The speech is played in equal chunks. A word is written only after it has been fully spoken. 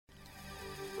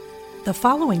The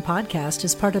following podcast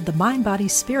is part of the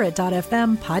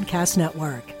MindBodySpirit.fm podcast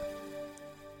network.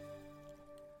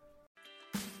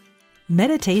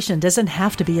 Meditation doesn't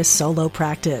have to be a solo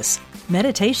practice.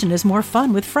 Meditation is more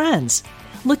fun with friends.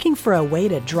 Looking for a way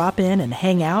to drop in and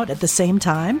hang out at the same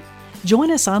time? Join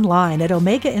us online at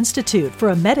Omega Institute for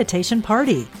a meditation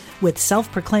party with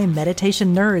self-proclaimed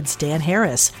meditation nerds Dan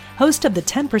Harris, host of the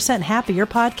 10% Happier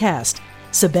podcast,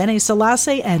 Sabene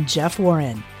Selassie, and Jeff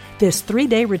Warren. This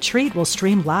 3-day retreat will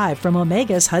stream live from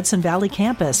Omega's Hudson Valley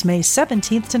campus May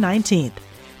 17th to 19th.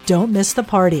 Don't miss the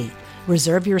party.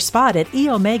 Reserve your spot at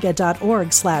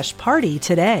eomega.org/party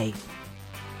today.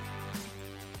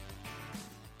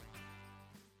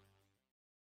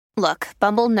 Look,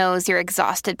 Bumble knows you're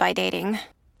exhausted by dating.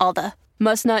 All the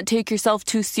must not take yourself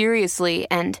too seriously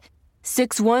and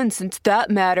 6'1" since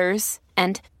that matters.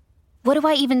 And what do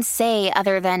I even say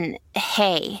other than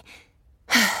hey?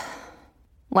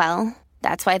 Well,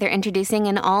 that's why they're introducing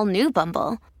an all-new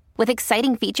Bumble, with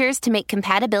exciting features to make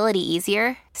compatibility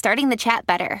easier, starting the chat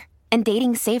better, and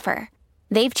dating safer.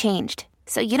 They've changed,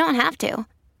 so you don't have to.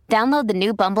 Download the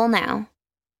new Bumble now.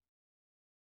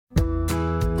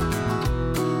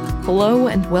 Hello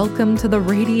and welcome to the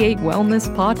Radiate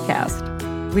Wellness Podcast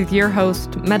with your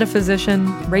host, metaphysician,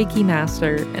 Reiki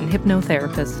master, and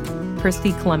hypnotherapist,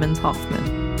 Christy Clemens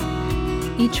Hoffman.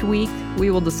 Each week, we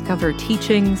will discover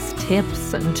teachings,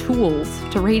 tips, and tools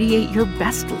to radiate your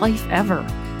best life ever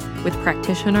with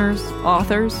practitioners,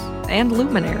 authors, and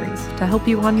luminaries to help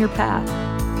you on your path.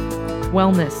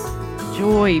 Wellness,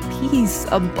 joy, peace,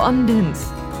 abundance.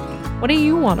 What do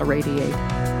you want to radiate?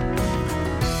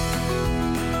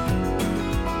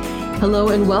 Hello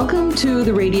and welcome to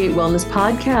the Radiate Wellness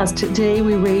Podcast. Today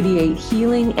we radiate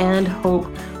healing and hope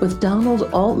with Donald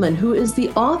Altman, who is the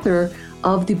author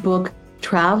of the book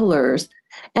Travelers.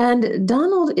 And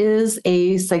Donald is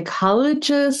a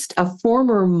psychologist, a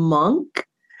former monk,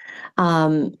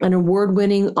 an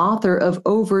award-winning author of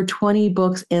over 20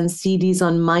 books and CDs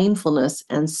on mindfulness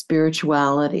and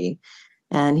spirituality.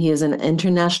 And he is an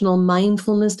international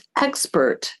mindfulness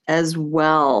expert as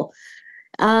well.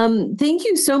 Thank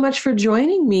you so much for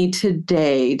joining me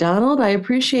today, Donald. I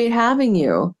appreciate having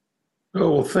you. Oh,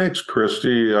 well, thanks,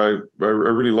 Christy. I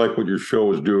really like what your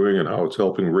show is doing and how it's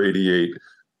helping radiate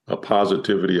a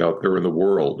positivity out there in the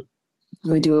world.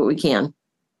 We do what we can.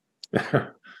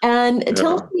 And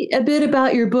tell me a bit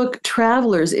about your book,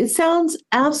 Travelers. It sounds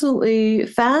absolutely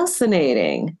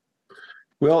fascinating.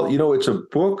 Well, it's a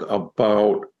book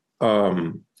about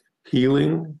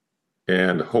healing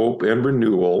and hope and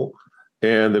renewal.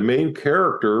 And the main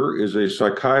character is a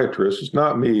psychiatrist. It's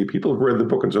not me. People have read the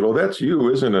book and said, "Oh, that's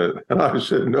you, isn't it?" And I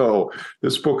said, "No,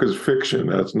 this book is fiction.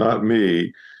 That's not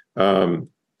me." And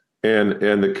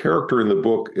the character in the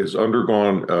book has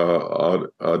undergone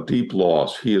a deep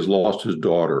loss. He has lost his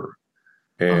daughter,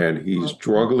 and he's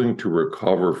struggling to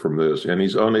recover from this, and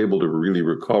he's unable to really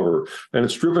recover. And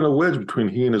it's driven a wedge between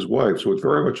he and his wife. So it's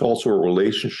very much also a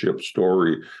relationship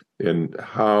story and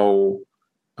how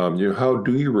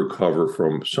do you recover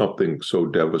from something so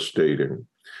devastating?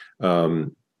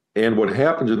 And what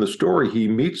happens in the story, he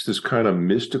meets this kind of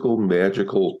mystical,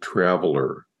 magical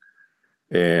traveler,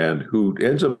 and who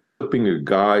ends up being a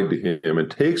guide to him and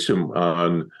takes him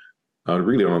on an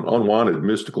unwanted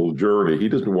mystical journey. He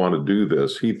doesn't want to do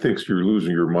this. He thinks you're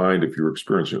losing your mind if you're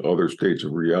experiencing other states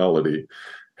of reality.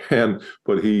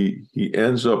 But he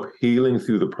ends up healing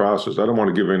through the process. I don't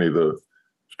want to give any of the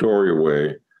story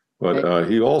away. But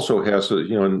he also has to,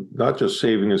 not just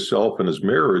saving himself and his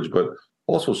marriage, but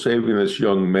also saving this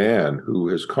young man who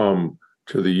has come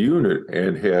to the unit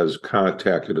and has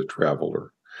contacted a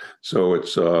traveler. So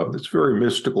it's a very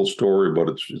mystical story, but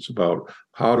it's about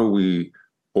how do we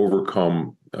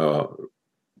overcome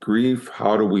grief?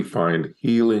 How do we find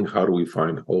healing? How do we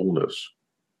find wholeness?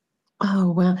 Oh,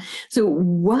 well. So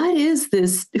what is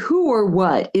this? Who or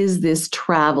what is this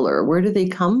traveler? Where do they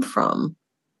come from?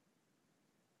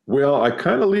 Well, I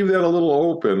kind of leave that a little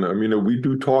open. I mean, we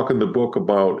do talk in the book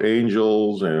about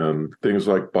angels and things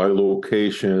like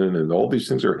bilocation, and all these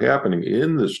things are happening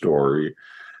in the story.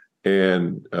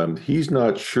 And he's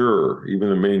not sure, even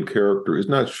the main character is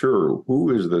not sure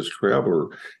who is this traveler,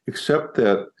 except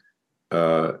that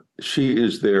she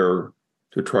is there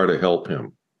to try to help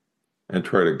him and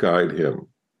try to guide him.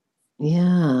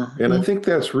 Yeah. And I think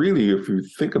that's really, if you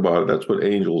think about it, that's what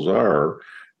angels are.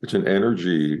 It's an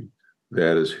energy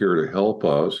that is here to help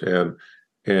us. And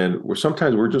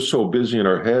sometimes we're just so busy in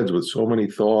our heads with so many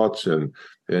thoughts and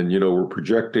we're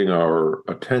projecting our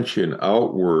attention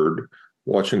outward,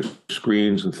 watching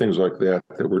screens and things like that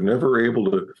we're never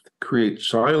able to create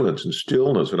silence and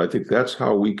stillness. And I think that's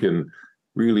how we can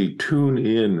really tune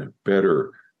in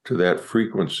better to that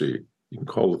frequency. You can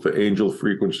call it the angel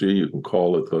frequency. You can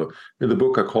call it in the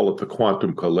book, I call it the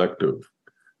quantum collective.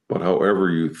 But however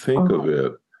you think of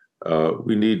it,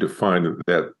 we need to find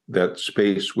that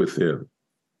space within.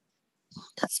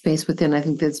 That space within, I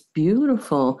think that's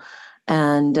beautiful.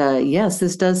 And yes,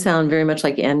 this does sound very much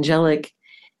like angelic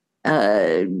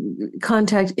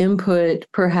contact input,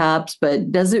 perhaps,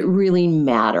 but does it really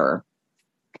matter?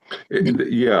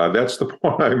 Yeah, that's the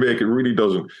point I make. It really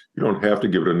doesn't. You don't have to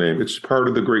give it a name. It's part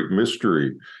of the great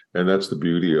mystery, and that's the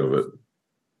beauty of it.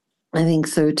 I think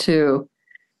so too.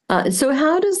 So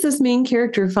how does this main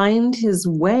character find his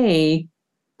way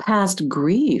past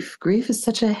grief? Grief is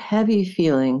such a heavy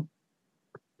feeling.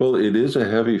 Well, it is a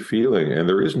heavy feeling, and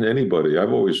there isn't anybody.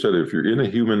 I've always said if you're in a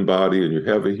human body and you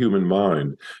have a human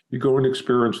mind, you're going to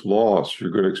experience loss.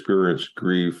 You're going to experience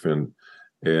grief, and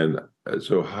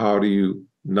so how do you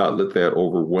not let that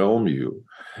overwhelm you?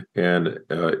 And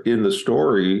in the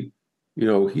story,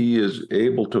 he is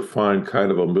able to find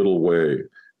kind of a middle way.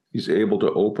 He's able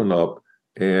to open up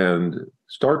and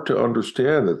start to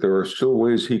understand that there are still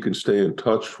ways he can stay in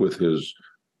touch with his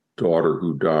daughter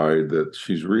who died, that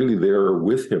she's really there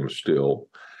with him still,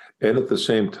 and at the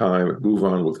same time move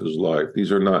on with his life.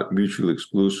 These are not mutually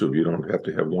exclusive. You don't have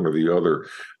to have one or the other.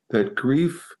 That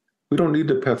grief, we don't need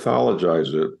to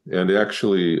pathologize it. And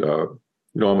actually, I'm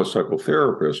a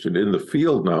psychotherapist, and in the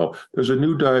field now, there's a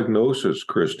new diagnosis,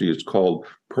 Christy. It's called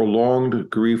prolonged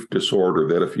grief disorder,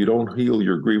 that if you don't heal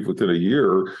your grief within a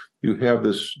year, you have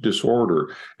this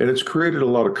disorder. And it's created a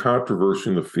lot of controversy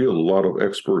in the field. A lot of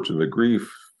experts in the grief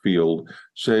field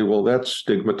say, well, that's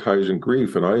stigmatizing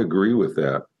grief. And I agree with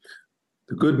that.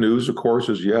 The good news, of course,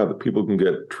 is, that people can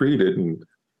get treated and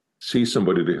see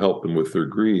somebody to help them with their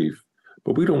grief.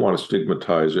 But we don't want to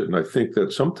stigmatize it. And I think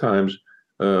that sometimes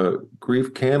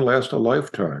grief can last a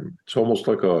lifetime. It's almost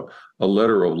like a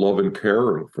letter of love and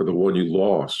care for the one you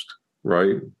lost,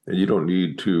 right? And you don't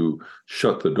need to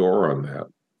shut the door on that.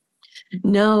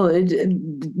 No,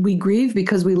 we grieve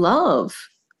because we love.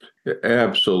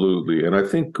 Absolutely. And I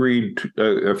think grief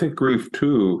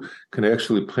too can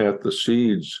actually plant the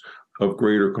seeds of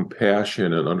greater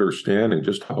compassion and understanding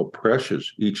just how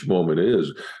precious each moment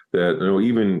is. That,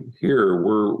 even here,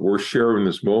 we're sharing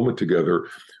this moment together.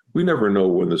 We never know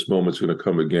when this moment's going to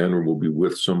come again, or we'll be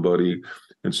with somebody.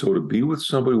 And so to be with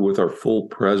somebody with our full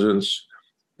presence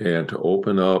and to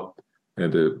open up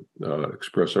and to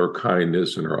express our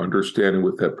kindness and our understanding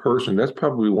with that person, that's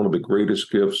probably one of the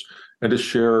greatest gifts. And to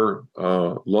share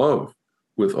love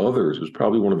with others is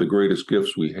probably one of the greatest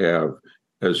gifts we have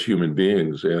as human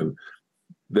beings. And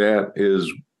that is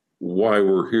why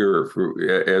we're here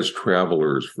as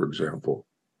travelers, for example.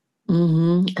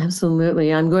 Mm-hmm,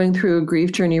 absolutely. I'm going through a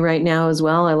grief journey right now as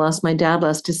well. I lost my dad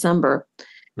last December.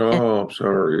 Oh, I'm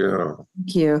sorry. Yeah.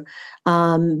 Thank you.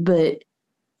 But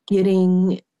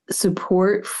getting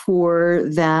support for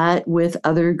that with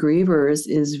other grievers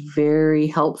is very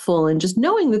helpful. And just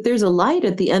knowing that there's a light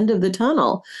at the end of the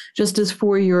tunnel, just as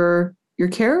for your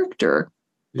character.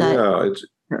 It's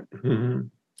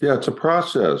a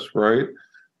process, right?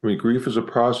 I mean, grief is a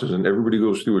process, and everybody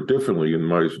goes through it differently. In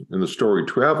the story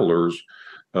Travelers,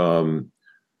 the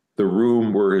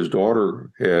room where his daughter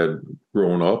had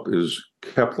grown up is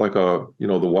kept like the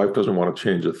wife doesn't want to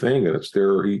change a thing, and it's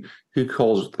there. He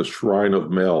calls it the Shrine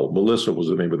of Mel. Melissa was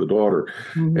the name of the daughter.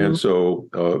 Mm-hmm. And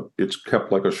so it's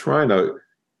kept like a shrine. Now,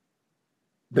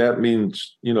 that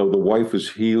means, the wife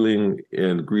is healing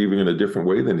and grieving in a different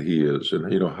way than he is.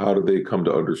 And, how do they come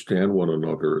to understand one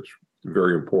another? It's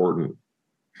very important.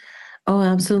 Oh,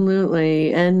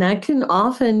 absolutely. And that can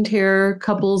often tear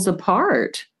couples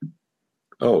apart.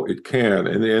 Oh, it can.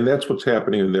 And that's what's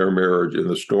happening in their marriage in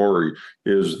the story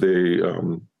is they're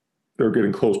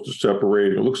getting close to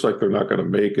separating. It looks like they're not going to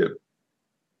make it.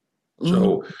 Mm-hmm.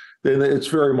 So then it's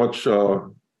very much a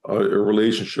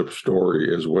relationship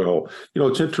story as well.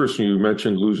 It's interesting. You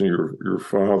mentioned losing your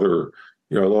father.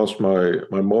 I lost my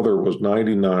mother was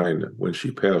 99 when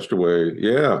she passed away.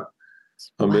 Yeah.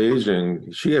 Amazing.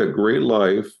 Wow. She had a great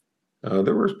life.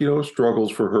 There were, struggles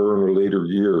for her in her later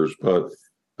years, but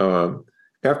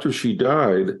after she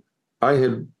died, I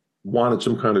had wanted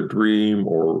some kind of dream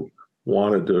or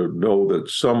wanted to know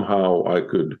that somehow I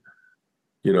could,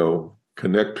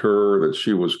 connect her, that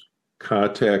she was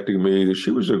contacting me.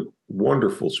 She was a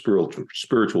wonderful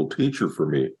spiritual teacher for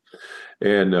me.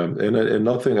 And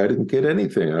nothing, I didn't get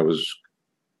anything. I was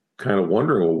kind of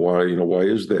wondering, well, why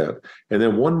is that? And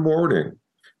then one morning,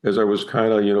 as I was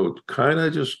kind of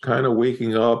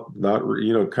waking up, not,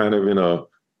 kind of in a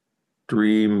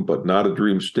dream, but not a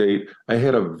dream state, I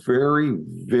had a very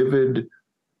vivid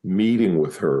meeting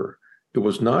with her. it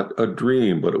was not a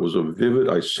dream, but it was a vivid,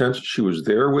 I sensed she was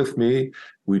there with me.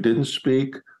 We didn't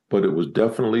speak, but it was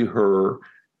definitely her.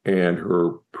 And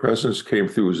her presence came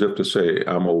through as if to say,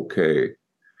 I'm okay.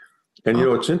 And,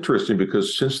 it's interesting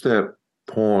because since that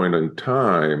point in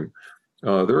time,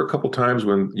 there were a couple times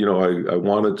when, I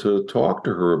wanted to talk to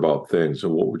her about things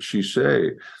and what would she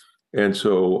say? And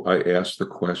so I asked the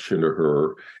question to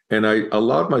her and I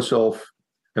allowed myself,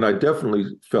 and I definitely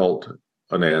felt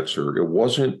an answer. It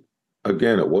wasn't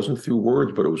through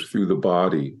words, but it was through the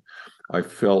body. I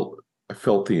felt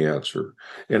the answer.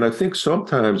 And I think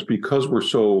sometimes because we're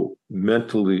so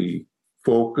mentally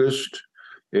focused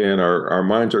and our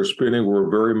minds are spinning, we're a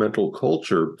very mental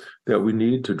culture, that we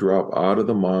need to drop out of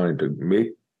the mind to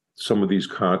make some of these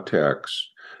contacts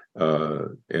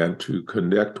and to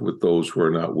connect with those who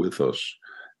are not with us.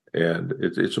 And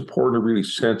it's important to really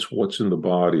sense what's in the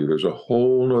body. There's a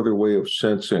whole other way of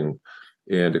sensing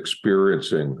and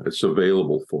experiencing. It's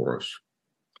available for us.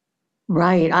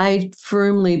 Right. I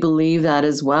firmly believe that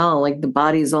as well. Like the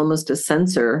body is almost a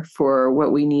sensor for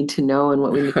what we need to know and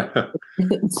what we need to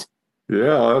experience.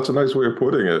 Yeah, that's a nice way of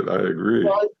putting it. I agree.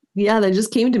 Well, yeah, that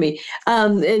just came to me.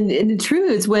 And true,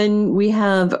 it's when we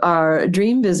have our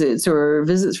dream visits or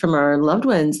visits from our loved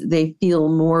ones, they feel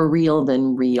more real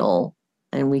than real,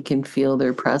 and we can feel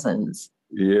their presence.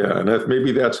 Yeah, and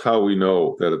maybe that's how we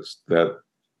know that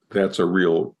that's a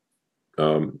real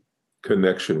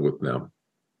connection with them.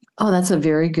 Oh, that's a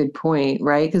very good point,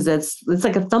 right? Because it's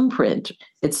like a thumbprint.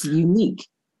 It's unique.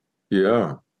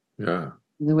 Yeah. The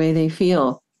way they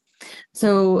feel.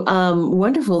 So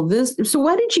wonderful. So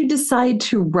why did you decide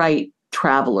to write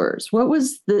Travelers? What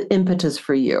was the impetus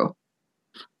for you?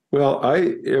 Well,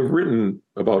 I have written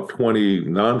about 20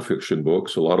 nonfiction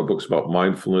books, a lot of books about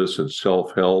mindfulness and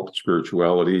self-help,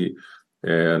 spirituality,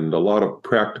 and a lot of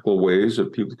practical ways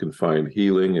that people can find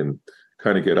healing and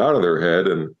kind of get out of their head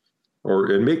and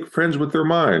make friends with their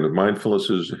mind.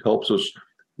 Mindfulness helps us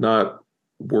not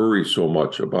worry so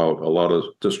much about a lot of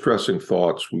distressing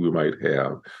thoughts we might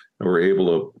have, and we're able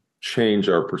to change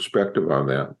our perspective on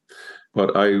that.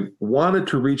 But I wanted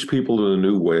to reach people in a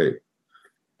new way,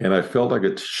 and I felt I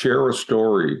could share a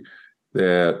story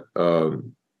that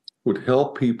would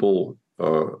help people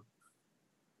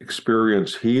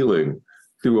experience healing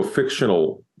through a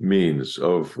fictional means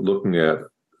of looking at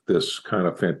this kind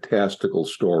of fantastical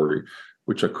story,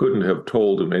 which I couldn't have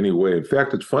told in any way. In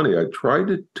fact, it's funny, I tried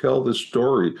to tell this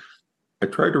story. I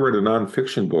tried to write a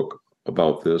nonfiction book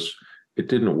about this. It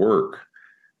didn't work.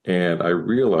 And I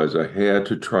realized I had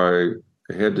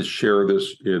to share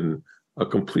this in a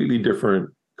completely different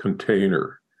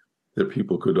container that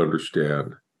people could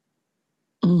understand.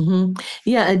 Mm-hmm.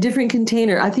 Yeah, a different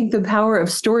container. I think the power of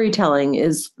storytelling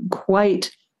is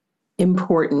quite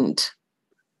important.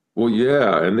 Well,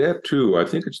 yeah, and that too. I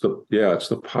think it's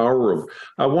the power of.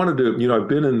 I wanted to, I've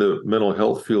been in the mental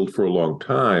health field for a long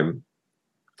time,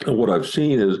 and what I've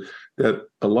seen is that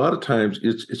a lot of times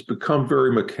it's become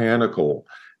very mechanical,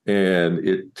 and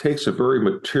it takes a very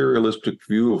materialistic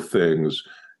view of things,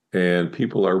 and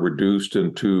people are reduced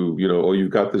into, oh,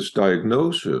 you've got this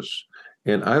diagnosis.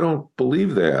 And I don't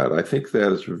believe that. I think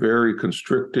that it's very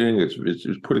constricting. It's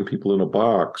putting people in a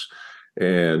box.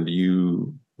 And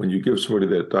when you give somebody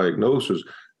that diagnosis,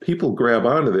 people grab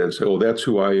onto that and say, oh, that's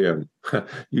who I am.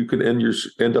 You can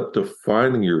end up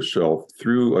defining yourself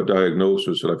through a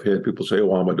diagnosis. And I've had people say,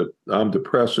 oh, I'm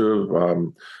depressive.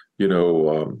 I'm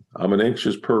an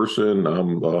anxious person.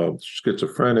 I'm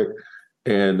schizophrenic.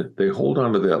 And they hold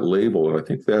on to that label. And I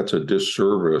think that's a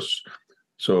disservice.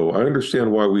 So I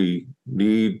understand why we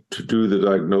need to do the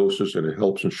diagnosis, and it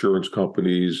helps insurance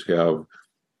companies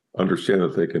understand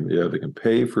that they can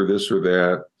pay for this or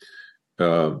that.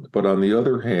 But on the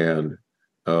other hand,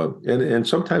 and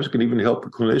sometimes it can even help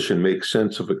the clinician make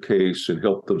sense of a case and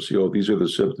help them see, oh, these are the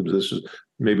symptoms.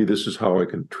 This is how I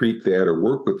can treat that or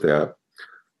work with that.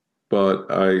 But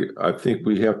I think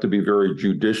we have to be very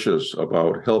judicious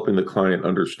about helping the client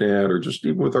understand, or just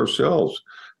even with ourselves,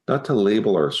 not to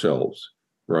label ourselves.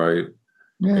 Right.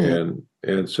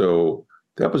 And so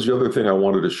that was the other thing I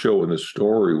wanted to show in this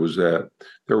story, was that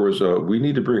we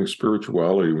need to bring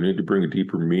spirituality. We need to bring a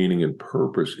deeper meaning and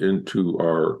purpose into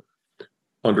our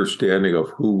understanding of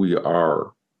who we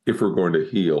are if we're going to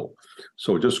heal.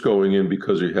 So just going in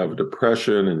because you have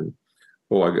depression and,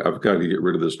 oh, I've got to get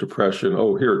rid of this depression.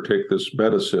 Oh, here, take this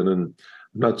medicine. And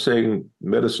I'm not saying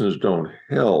medicines don't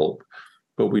help,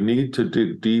 but we need to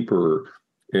dig deeper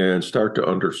and start to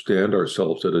understand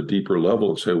ourselves at a deeper level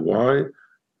and say, why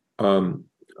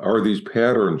are these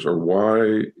patterns, or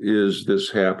why is this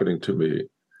happening to me?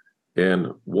 And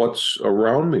what's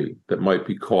around me that might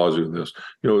be causing this?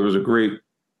 There was a great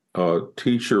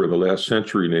teacher in the last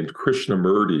century named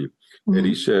Krishnamurti, and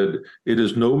he said, "It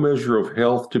is no measure of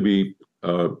health to be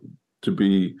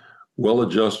well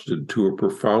adjusted to a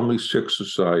profoundly sick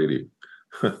society."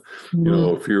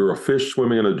 If you're a fish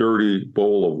swimming in a dirty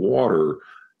bowl of water,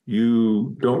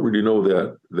 you don't really know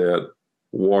that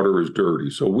water is dirty.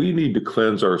 So we need to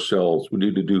cleanse ourselves. We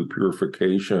need to do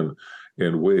purification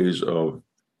and ways of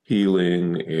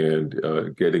healing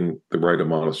and getting the right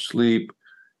amount of sleep,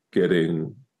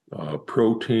 getting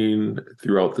protein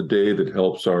throughout the day that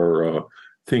helps our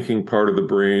thinking part of the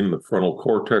brain, the frontal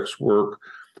cortex work.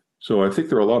 So I think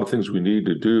there are a lot of things we need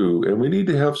to do, and we need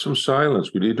to have some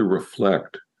silence. We need to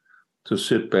reflect, to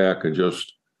sit back and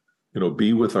just,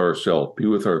 be with ourselves, be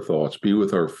with our thoughts, be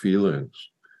with our feelings,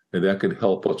 and that can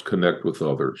help us connect with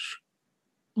others.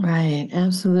 Right.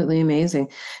 Absolutely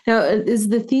amazing. Now, is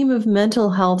the theme of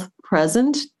mental health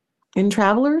present in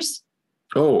Travelers?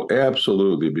 Oh,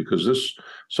 absolutely, because this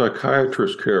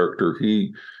psychiatrist character,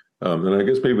 and I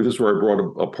guess maybe this is where I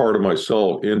brought a part of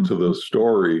myself into the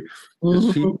story,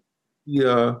 is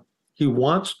he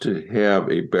wants to have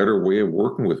a better way of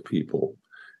working with people,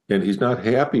 and he's not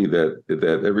happy that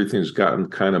everything's gotten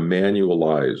kind of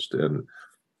manualized and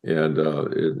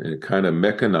kind of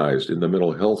mechanized in the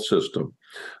mental health system.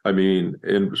 I mean,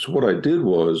 and so what I did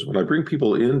was, when I bring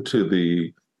people into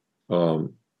the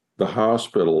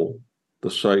hospital,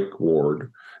 the psych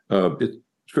ward, it's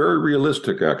very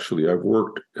realistic, actually. I've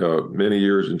worked many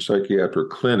years in psychiatric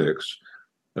clinics,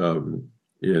 in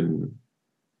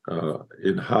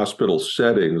hospital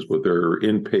settings, but they're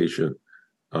inpatient,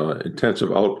 where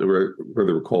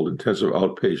they were called intensive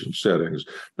outpatient settings.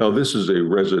 Now, this is a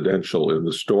residential in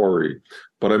the story,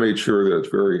 but I made sure that it's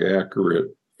very accurate.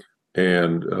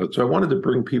 And so I wanted to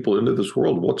bring people into this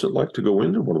world. What's it like to go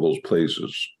into one of those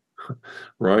places,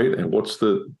 right? And what's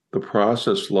the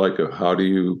process like of how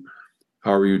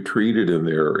are you treated in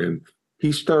there? And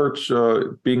he starts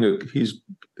he's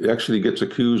actually gets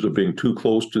accused of being too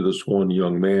close to this one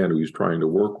young man who he's trying to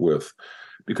work with,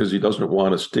 because he doesn't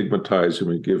want to stigmatize him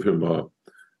and give him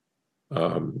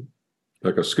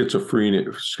like a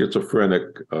schizophrenic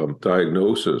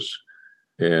diagnosis.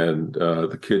 And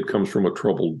the kid comes from a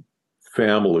troubled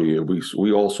family, and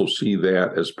we also see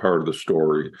that as part of the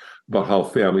story about how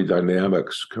family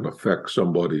dynamics can affect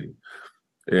somebody.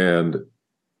 And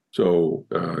so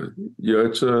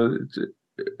it's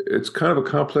kind of a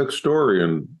complex story,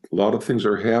 and a lot of things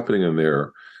are happening in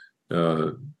there.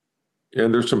 And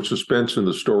there's some suspense in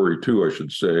the story too, I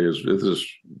should say, is this,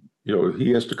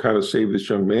 he has to kind of save this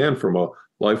young man from a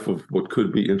life of what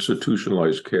could be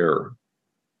institutionalized care.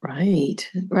 Right.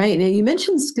 Now, you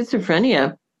mentioned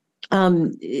schizophrenia.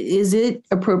 Is it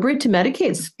appropriate to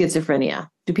medicate schizophrenia?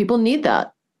 Do people need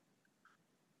that?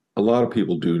 A lot of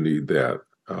people do need that.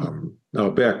 Now,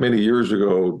 back many years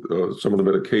ago, some of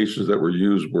the medications that were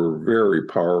used were very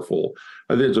powerful.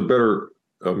 I think it's a better,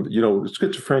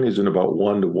 schizophrenia is in about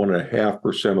 1 to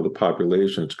 1.5% of the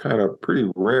population. It's kind of pretty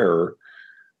rare.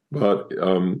 But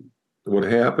what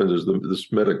happens is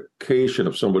this medication,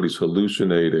 if somebody's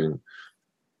hallucinating,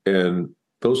 and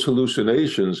those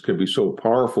hallucinations can be so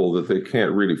powerful that they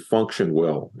can't really function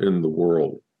well in the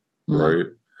world, right?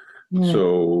 Yeah.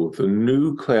 So the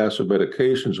new class of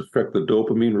medications affect the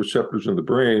dopamine receptors in the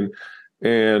brain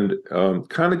and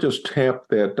kind of just tamp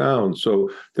that down. So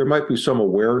there might be some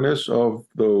awareness of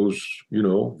those,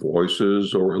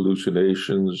 voices or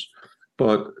hallucinations,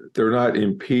 but they're not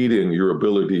impeding your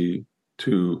ability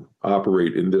to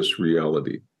operate in this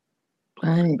reality.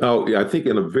 Right. Now, I think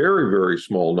in a very, very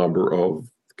small number of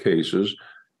cases,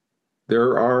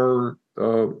 there are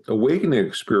awakening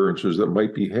experiences that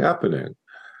might be happening.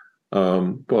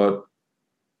 But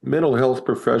mental health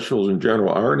professionals in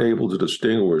general aren't able to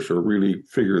distinguish or really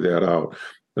figure that out.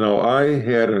 Now, I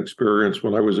had an experience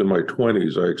when I was in my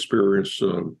 20s. I experienced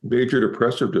major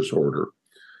depressive disorder.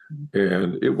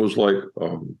 And it was like,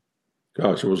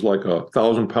 it was like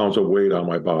 1,000 pounds of weight on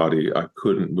my body. I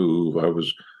couldn't move. I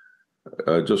was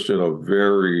just in a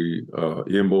very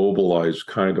immobilized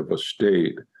kind of a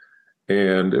state.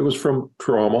 And it was from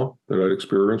trauma that I'd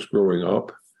experienced growing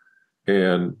up.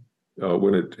 And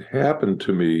when it happened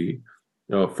to me,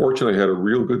 fortunately, I had a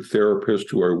real good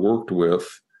therapist who I worked with.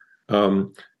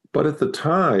 But at the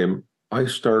time, I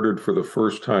started for the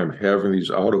first time having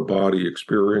these out-of-body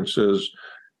experiences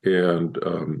and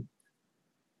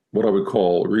what I would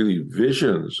call really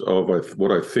visions of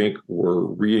what I think were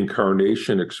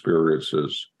reincarnation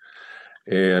experiences.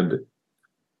 And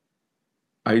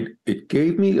it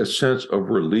gave me a sense of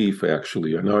relief,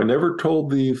 actually. Now, I never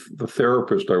told the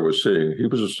therapist I was seeing. He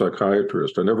was a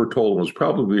psychiatrist. I never told him. It was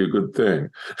probably a good thing.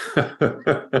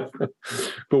 But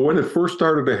when it first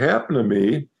started to happen to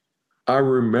me, I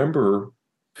remember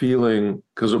feeling,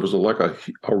 because it was like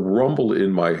a rumble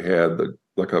in my head, that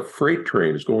like a freight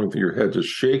train is going through your head, just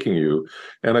shaking you.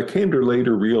 And I came to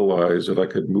later realize that I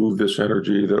could move this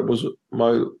energy, that it was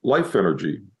my life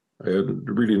energy. I had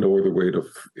really no other way to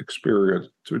experience,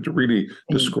 to really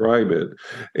describe it.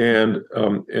 And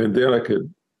then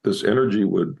this energy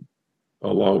would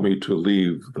allow me to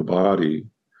leave the body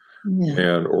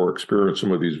or experience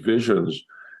some of these visions.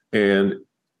 And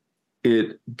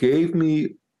it gave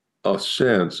me a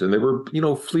sense, and they were,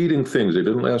 fleeting things. They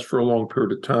didn't last for a long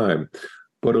period of time,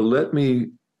 but it let me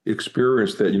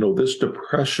experience that, this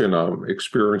depression I'm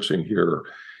experiencing here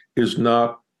is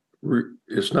not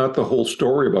it's not the whole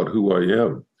story about who I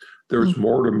am. There's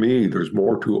more to me. There's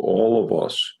more to all of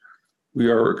us. We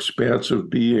are expansive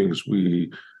beings.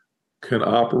 We can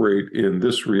operate in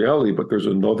this reality, but there's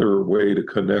another way to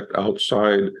connect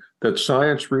outside that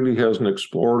science really hasn't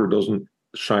explored or doesn't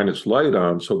shine its light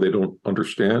on, so they don't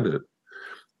understand it.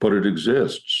 But it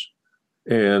exists.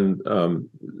 And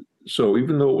so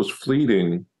even though it was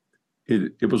fleeting,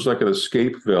 it was like an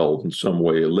escape valve in some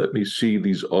way. It let me see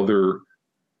these other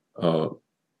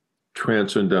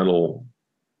transcendental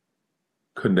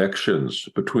connections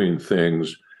between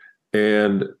things,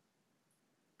 and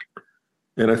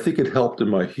I think it helped in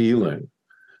my healing.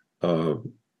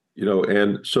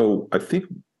 And so I think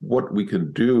what we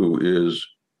can do is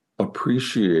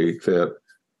appreciate that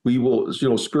we will,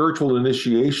 spiritual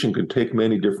initiation can take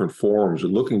many different forms.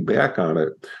 And looking back on it,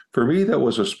 for me, that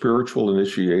was a spiritual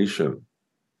initiation,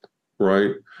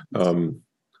 right?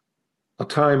 A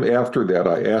time after that,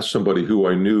 I asked somebody who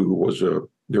I knew who was a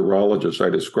neurologist. I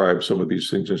described some of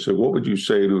these things and said, what would you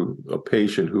say to a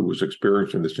patient who was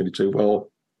experiencing this? And he'd say,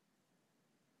 well,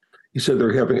 he said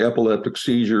they're having epileptic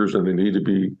seizures and they need to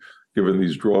be given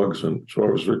these drugs. And so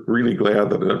I was really glad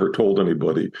that I never told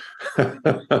anybody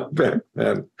back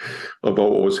then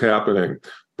about what was happening.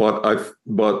 But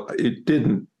it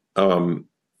didn't,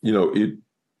 it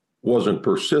wasn't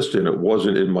persistent. It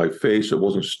wasn't in my face. It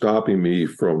wasn't stopping me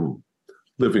from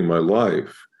living my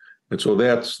life. And so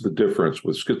that's the difference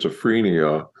with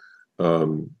schizophrenia.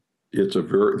 These are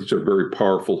very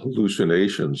powerful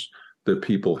hallucinations that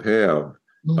people have.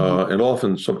 And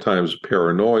often sometimes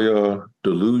paranoia,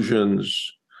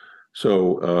 delusions.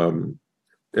 So,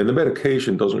 and the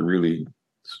medication doesn't really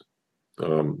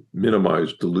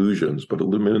minimize delusions, but it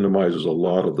minimizes a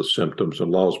lot of the symptoms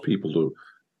and allows people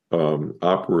to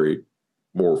operate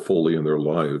more fully in their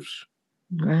lives.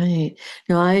 Right.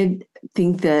 No, I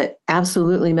think that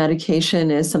absolutely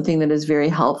medication is something that is very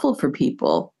helpful for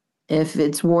people. If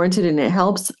it's warranted and it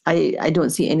helps, I don't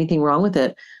see anything wrong with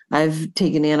it. I've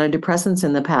taken antidepressants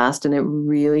in the past and it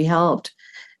really helped.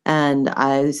 And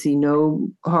I see no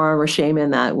harm or shame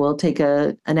in that. We'll take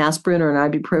an aspirin or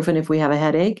an ibuprofen if we have a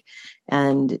headache.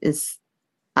 And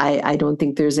I don't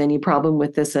think there's any problem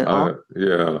with this at all.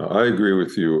 Yeah, I agree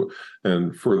with you.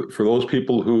 And for those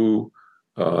people who,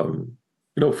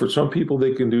 for some people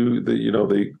they can do they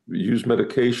use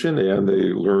medication and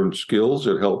they learn skills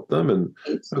that help them. And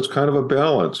it's kind of a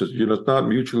balance. It's not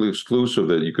mutually exclusive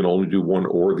that you can only do one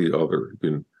or the other. You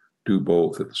can do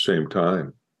both at the same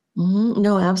time. Mm-hmm.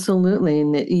 No, absolutely.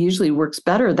 And it usually works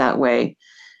better that way.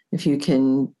 If you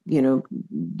can,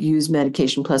 use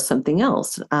medication plus something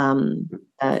else,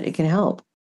 it can help.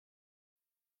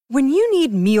 When you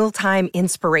need mealtime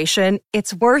inspiration,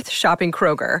 it's worth shopping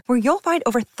Kroger, where you'll find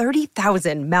over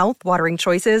 30,000 mouth-watering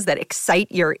choices that excite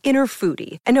your inner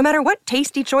foodie. And no matter what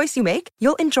tasty choice you make,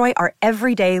 you'll enjoy our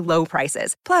everyday low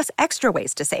prices, plus extra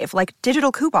ways to save, like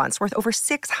digital coupons worth over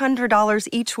 $600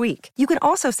 each week. You can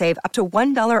also save up to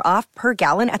 $1 off per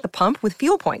gallon at the pump with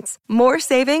fuel points. More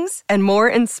savings and more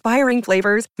inspiring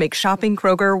flavors make shopping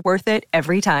Kroger worth it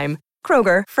every time.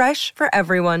 Kroger, fresh for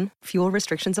everyone. Fuel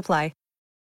restrictions apply.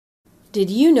 Did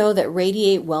you know that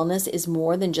Radiate Wellness is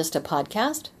more than just a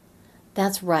podcast?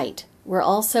 That's right. We're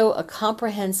also a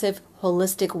comprehensive,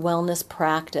 holistic wellness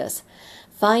practice.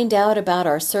 Find out about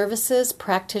our services,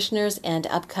 practitioners, and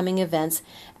upcoming events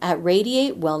at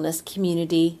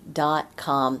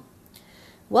radiatewellnesscommunity.com.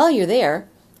 While you're there,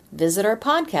 visit our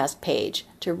podcast page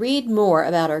to read more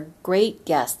about our great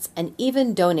guests and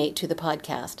even donate to the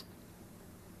podcast.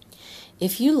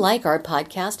 If you like our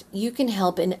podcast, you can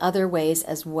help in other ways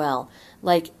as well,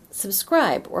 like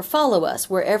subscribe or follow us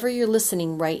wherever you're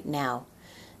listening right now.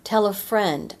 Tell a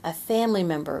friend, a family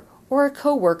member, or a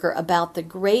coworker about the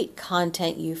great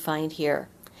content you find here.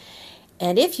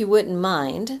 And if you wouldn't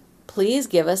mind, please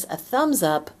give us a thumbs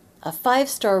up, a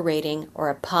 5-star rating, or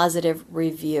a positive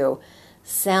review.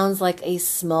 Sounds like a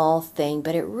small thing,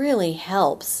 but it really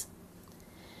helps.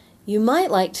 You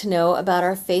might like to know about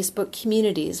our Facebook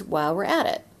communities while we're at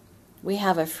it. We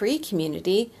have a free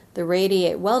community, the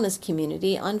Radiate Wellness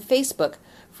Community, on Facebook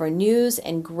for news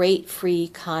and great free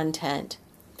content.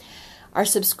 Our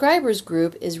subscribers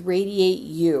group is Radiate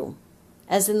U,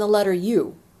 as in the letter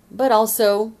U, but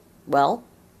also, well,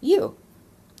 you.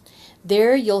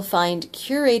 There you'll find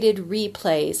curated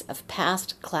replays of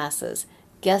past classes,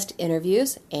 guest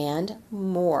interviews, and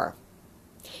more.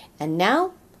 And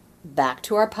now, back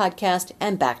to our podcast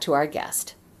and back to our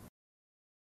guest.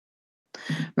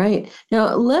 Right.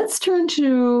 Now, let's turn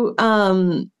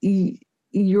to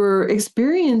your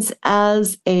experience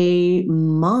as a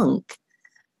monk.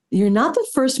 You're not the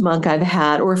first monk I've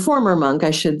had, or former monk,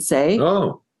 I should say,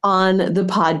 on the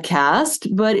podcast,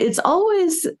 but it's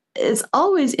always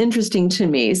interesting to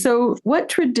me. So what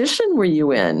tradition were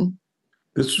you in?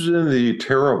 This was in the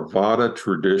Theravada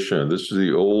tradition. This is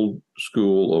the old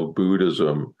school of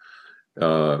Buddhism.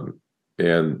 And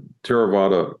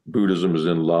Theravada Buddhism is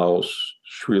in Laos,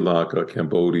 Sri Lanka,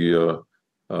 Cambodia,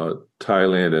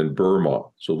 Thailand, and Burma.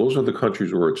 So those are the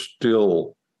countries where it's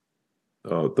still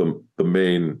the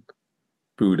main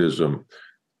Buddhism.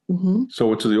 Mm-hmm.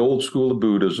 So it's the old school of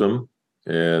Buddhism,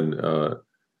 and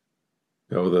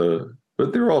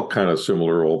but they're all kind of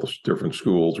similar. All the different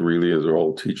schools, really, they're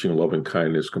all teaching loving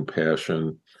kindness,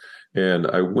 compassion. And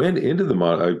I went into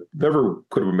I never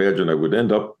could have imagined I would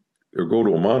end up or go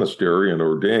to a monastery and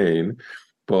ordain.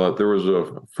 But there was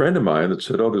a friend of mine that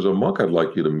said, "Oh, there's a monk I'd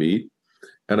like you to meet."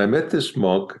 And I met this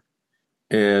monk,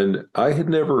 and I had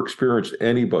never experienced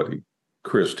anybody,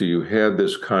 Christy, who had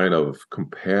this kind of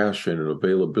compassion and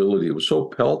availability. It was so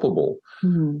palpable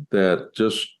that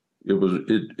just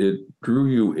it drew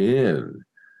you in,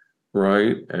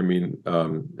 right? I mean,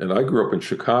 and I grew up in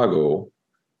Chicago,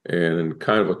 and in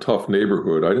kind of a tough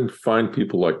neighborhood. I didn't find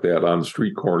people like that on the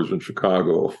street corners in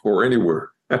Chicago or anywhere.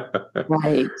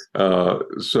 Right.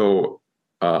 So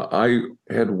I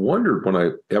had wondered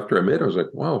after I met her, I was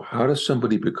like, wow, how does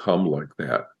somebody become like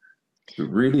that? It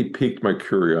really piqued my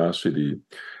curiosity.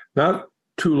 Not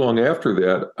too long after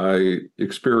that, I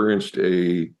experienced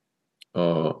a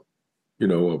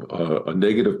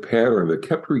negative pattern that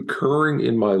kept recurring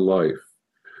in my life.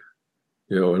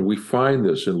 And we find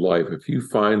this in life. If you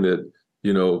find that,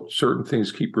 certain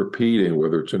things keep repeating,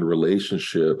 whether it's in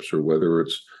relationships or whether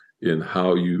it's in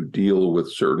how you deal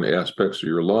with certain aspects of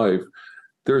your life,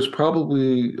 there's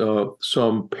probably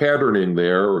some patterning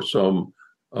there, or some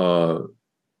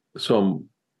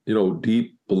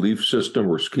deep belief system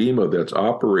or schema that's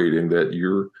operating that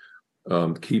you're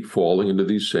keep falling into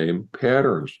these same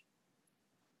patterns.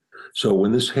 So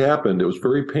when this happened, it was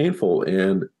very painful.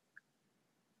 And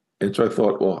so I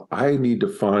thought, well, I need to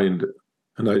find,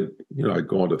 and I'd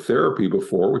gone to therapy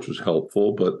before, which was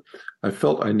helpful, but I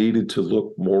felt I needed to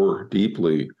look more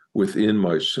deeply within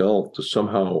myself to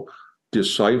somehow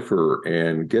decipher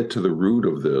and get to the root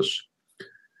of this.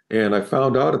 And I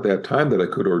found out at that time that I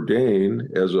could ordain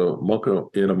as a monk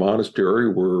in a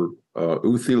monastery where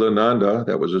Uthilananda,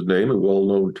 that was his name, a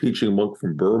well-known teaching monk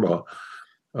from Burma,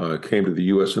 came to the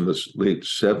U.S. in the late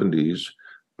 70s,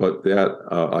 but that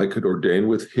I could ordain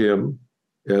with him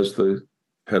as the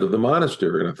head of the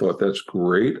monastery. And I thought, that's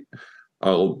great.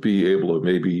 I'll be able to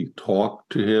maybe talk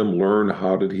to him, learn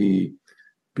how did he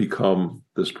become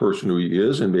this person who he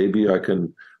is, and maybe I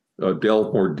can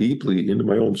delve more deeply into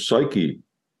my own psyche.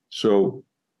 So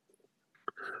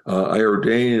I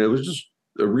ordained, and it was just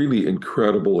a really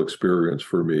incredible experience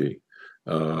for me.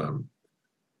 And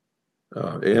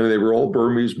they were all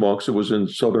Burmese monks. It was in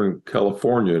Southern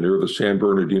California near the San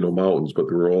Bernardino Mountains, but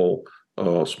they were all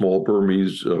small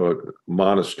Burmese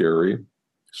monastery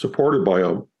supported by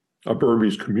a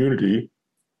Burmese community.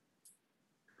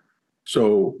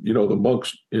 So, the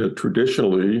monks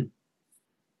traditionally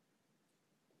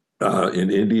in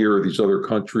India or these other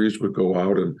countries would go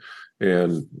out and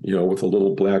with a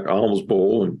little black alms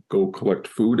bowl and go collect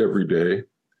food every day.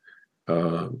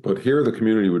 But here the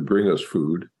community would bring us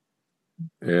food.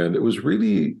 And it was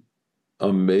really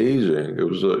amazing. It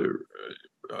was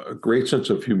a great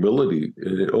sense of humility.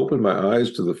 And it opened my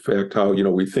eyes to the fact how,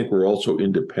 we think we're also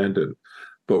independent,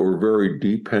 but we're very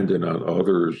dependent on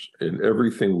others in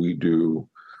everything we do.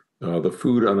 The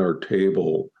food on our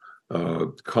table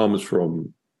comes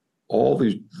from all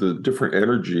the different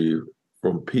energy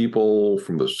from people,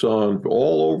 from the sun,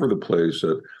 all over the place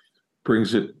that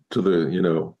brings it to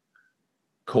the,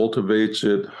 cultivates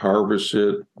it, harvests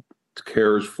it,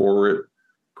 cares for it,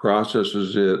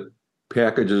 processes it,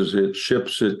 packages it,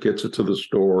 ships it, gets it to the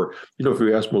store. If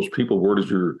you ask most people, where does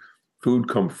your food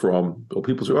come from? Well,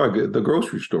 people say, I get the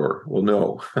grocery store. Well,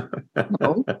 no.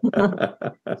 Oh.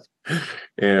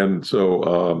 And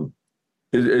so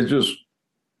it's just,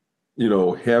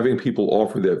 having people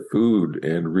offer that food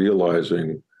and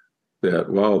realizing that,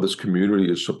 wow, this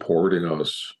community is supporting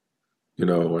us, and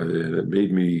it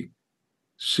made me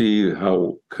see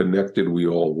how connected we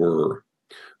all were.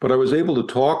 But I was able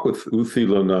to talk with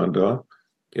Uthilananda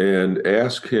and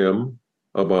ask him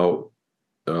about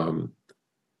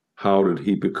how did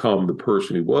he become the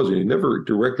person he was. And he never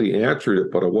directly answered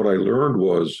it, but what I learned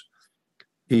was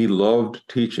he loved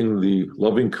teaching the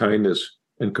loving kindness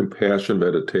and compassion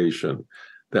meditation.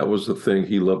 That was the thing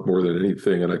he loved more than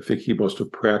anything. And I think he must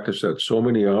have practiced that so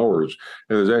many hours.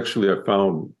 And there's actually, I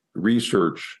found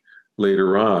research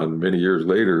later on, many years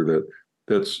later,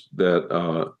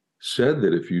 that said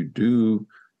that if you do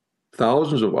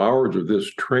thousands of hours of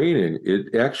this training,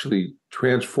 it actually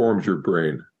transforms your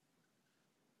brain.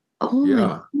 Oh, yeah.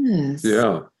 My goodness.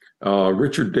 Yeah.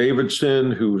 Richard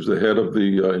Davidson, who's the head of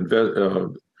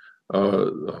the,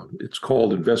 it's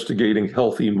called Investigating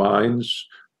Healthy Minds.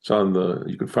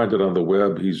 You can find it on the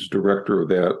web. He's director of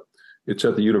that. It's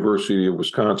at the University of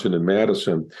Wisconsin in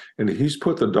Madison. And he's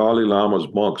put the Dalai Lama's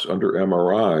monks under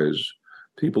MRIs,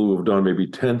 people who have done maybe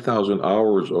 10,000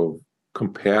 hours of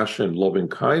compassion, loving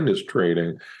kindness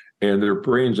training, and their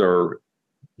brains are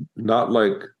not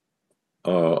like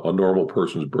a normal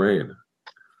person's brain.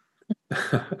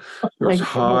 There's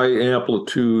high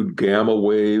amplitude gamma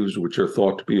waves, which are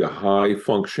thought to be a high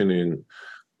functioning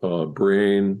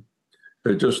brain.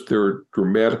 They're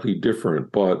dramatically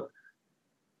different, but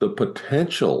the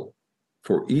potential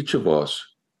for each of us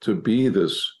to be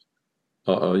this,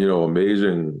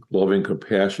 amazing, loving,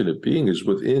 compassionate being is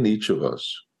within each of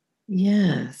us.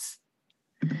 Yes.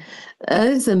 That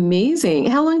is amazing.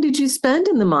 How long did you spend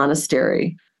in the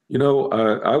monastery?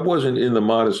 I wasn't in the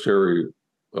monastery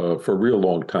for a real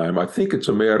long time. I think it's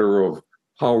a matter of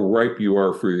how ripe you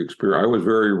are for the experience. I was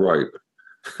very ripe.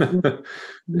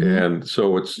 Mm-hmm. And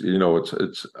so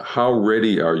it's how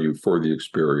ready are you for the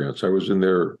experience? I was in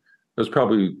there, it was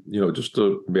probably, just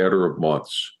a matter of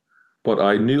months. But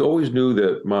I always knew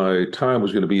that my time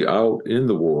was going to be out in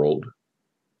the world.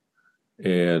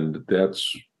 And that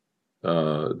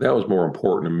was more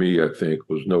important to me, I think,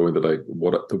 was knowing that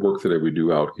what the work that I would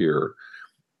do out here.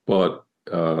 But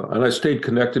and I stayed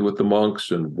connected with the monks,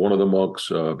 and one of the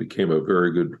monks became a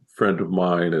very good friend of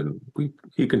mine, and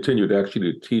he continued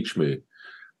actually to teach me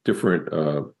different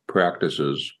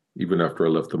practices even after I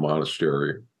left the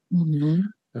monastery.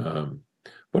 Mm-hmm.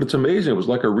 But it's amazing. It was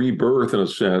like a rebirth in a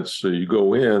sense. So you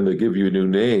go in, they give you a new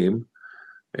name,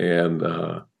 and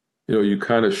you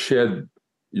kind of shed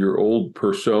your old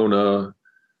persona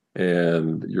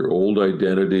and your old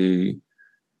identity,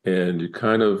 and you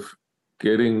kind of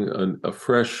getting a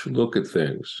fresh look at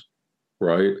things,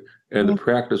 right? And the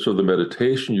practice of the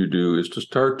meditation you do is to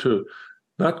start to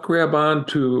not grab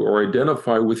onto or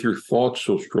identify with your thoughts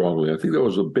so strongly. I think that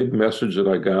was a big message that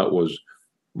I got was,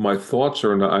 I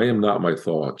am not my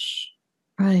thoughts.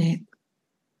 Right.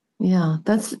 Yeah,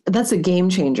 that's a game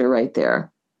changer right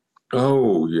there.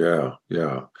 Oh, yeah,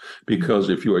 yeah. Because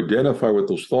if you identify with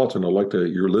those thoughts, and I'd like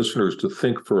your listeners to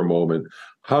think for a moment,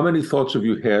 how many thoughts have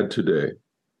you had today?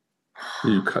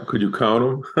 Could you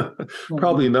count them?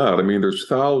 Probably not. I mean, there's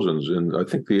thousands, and I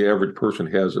think the average person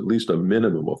has at least a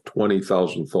minimum of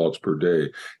 20,000 thoughts per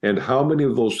day. And how many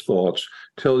of those thoughts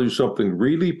tell you something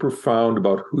really profound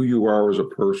about who you are as a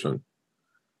person,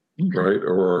 right?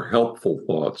 Or are helpful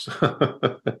thoughts?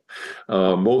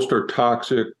 Most are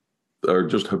toxic, are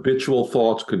just habitual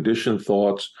thoughts, conditioned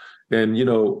thoughts. And,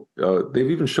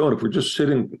 they've even shown if we're just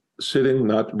sitting,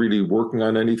 not really working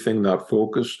on anything, not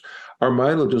focused, our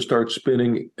mind will just start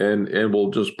spinning and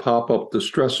will just pop up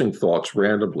distressing thoughts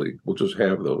randomly. We'll just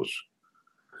have those.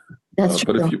 That's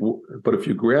true. But if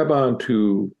you grab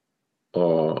onto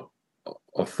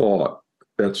a thought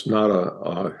that's not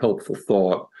a helpful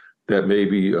thought, that may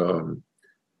be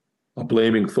a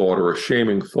blaming thought or a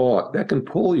shaming thought, that can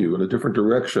pull you in a different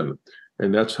direction.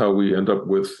 And that's how we end up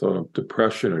with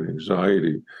depression and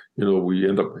anxiety. We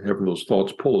end up having those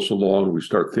thoughts pull us along. We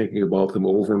start thinking about them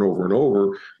over and over and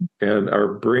over, and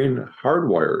our brain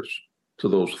hardwires to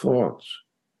those thoughts.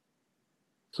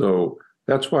 So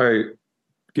that's why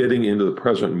getting into the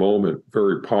present moment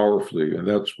very powerfully, and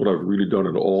that's what I've really done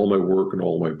in all my work and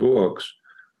all my books.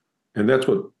 And that's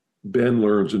what Ben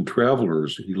learns in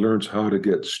Travelers. He learns how to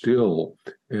get still,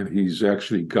 and he's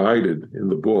actually guided in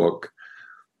the book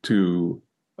to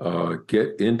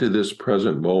get into this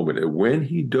present moment. And when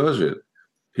he does it,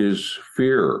 his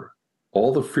fear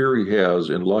all the fear he has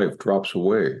in life drops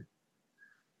away.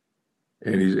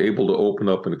 And he's able to open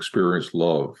up and experience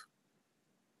love.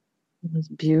 That's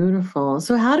beautiful.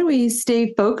 So how do we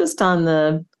stay focused on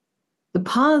the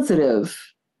positive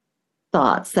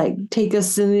thoughts that take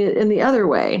us in the other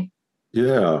way?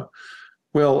 Yeah.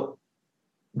 Well,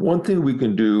 one thing we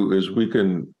can do is we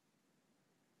can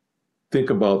think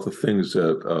about the things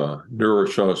that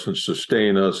nourish us and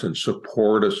sustain us and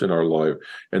support us in our life.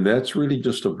 And that's really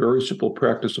just a very simple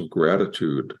practice of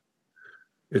gratitude.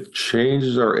 It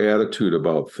changes our attitude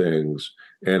about things,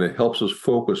 and it helps us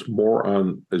focus more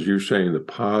on, as you're saying, the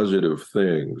positive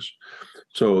things.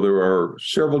 So there are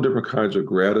several different kinds of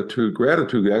gratitude.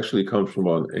 Gratitude actually comes from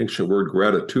an ancient word,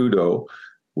 gratitudo,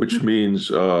 which means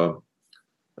to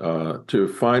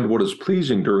find what is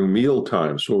pleasing during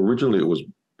mealtime. So originally it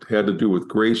had to do with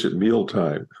grace at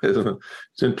mealtime.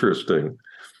 It's interesting.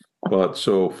 But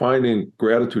so finding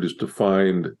gratitude is to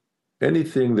find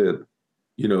anything that,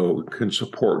 can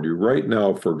support you. Right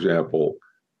now, for example,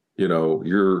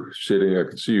 you're sitting, I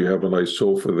can see you have a nice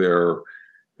sofa there.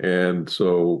 And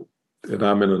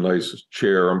I'm in a nice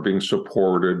chair, I'm being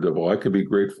supported. Well, I can be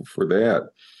grateful for that.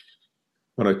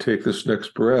 When I take this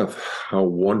next breath, how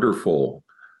wonderful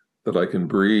that I can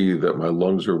breathe, that my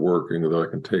lungs are working, that I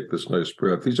can take this nice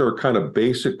breath. These are kind of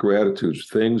basic gratitudes,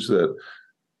 things that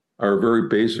are very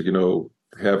basic,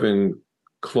 having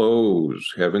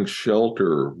clothes, having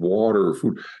shelter, water,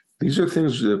 food. These are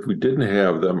things that if we didn't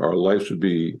have them, our lives would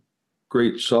be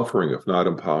great suffering, if not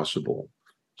impossible.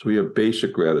 So we have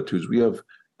basic gratitudes. We have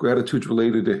gratitudes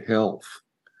related to health.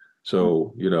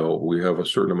 So, we have a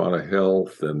certain amount of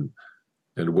health and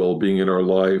well-being in our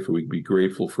life. We can be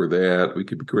grateful for that. We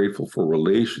could be grateful for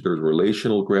there's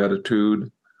relational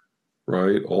gratitude,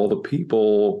 right? All the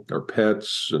people, our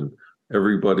pets, and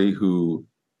everybody who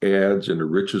adds and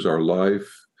enriches our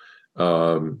life.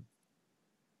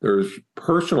 There's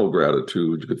personal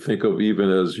gratitude. You could think of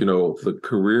even as, the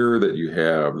career that you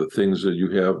have, the things that you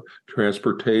have,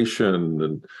 transportation,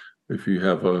 and if you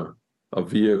have a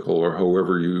vehicle or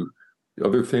however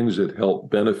other things that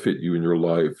help benefit you in your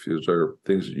life are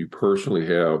things that you personally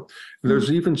have. And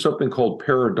there's even something called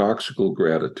paradoxical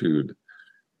gratitude.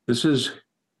 This is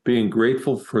being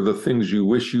grateful for the things you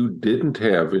wish you didn't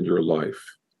have in your life.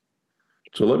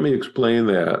 So let me explain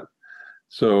that.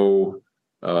 So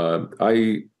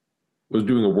I was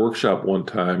doing a workshop one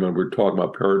time and we were talking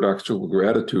about paradoxical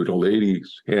gratitude. A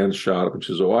lady's hand shot up and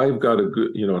she says, "Oh, I've got a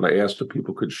good," and I asked if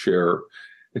people could share.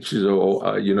 And she said,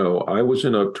 I was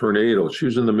in a tornado. She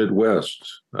was in the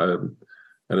Midwest. And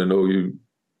I know you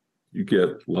get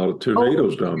a lot of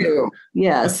tornadoes down there.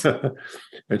 Yes.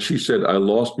 And she said, I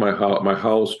lost my house. My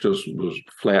house just was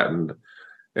flattened.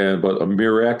 But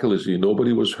miraculously,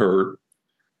 nobody was hurt.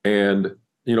 And,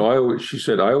 she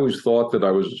said, I always thought that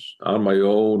I was on my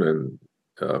own and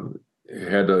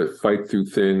had to fight through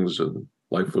things, and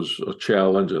life was a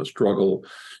challenge and a struggle.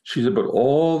 She said, but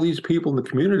all these people in the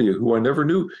community who I never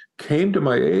knew came to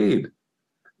my aid.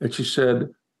 And she said,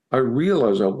 I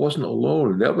realized I wasn't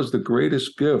alone. And that was the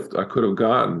greatest gift I could have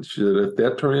gotten. She said, if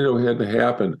that tornado hadn't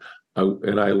happened,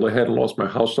 and I hadn't lost my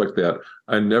house like that,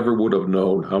 I never would have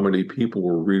known how many people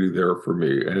were really there for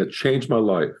me. And it changed my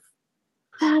life.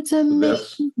 That's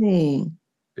amazing.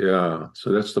 So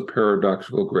that's the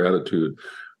paradoxical gratitude.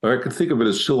 I can think of it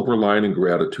as silver lining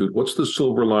gratitude. What's the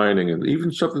silver lining? And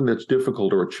even something that's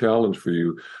difficult or a challenge for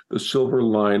you, the silver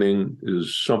lining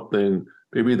is something,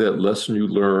 maybe that lesson you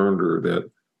learned or that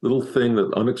little thing,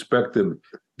 that unexpected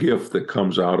gift that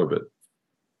comes out of it.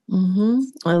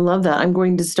 I love that. I'm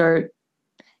going to start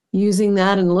using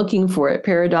that and looking for it.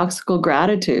 Paradoxical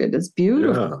gratitude. It's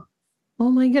beautiful. Yeah. Oh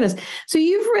my goodness. So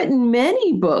you've written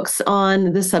many books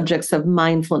on the subjects of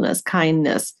mindfulness,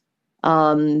 kindness,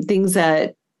 things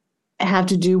that have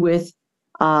to do with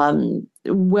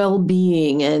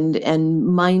well-being and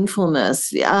mindfulness.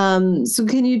 So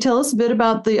can you tell us a bit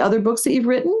about the other books that you've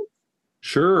written?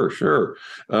 Sure.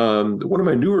 One of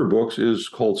my newer books is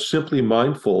called Simply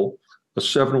Mindful, a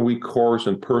 7-week course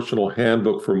and personal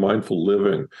handbook for mindful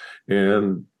living.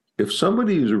 And if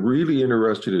somebody is really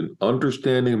interested in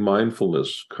understanding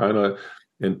mindfulness, kind of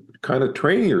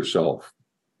training yourself,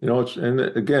 and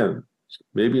again,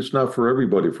 maybe it's not for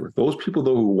everybody. For those people,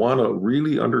 though, who want to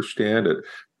really understand it,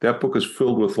 that book is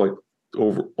filled with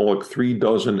over 3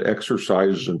 dozen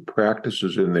exercises and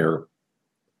practices in there.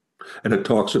 And it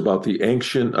talks about the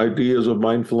ancient ideas of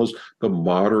mindfulness, the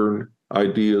modern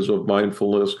ideas of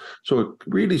mindfulness. So it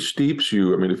really steeps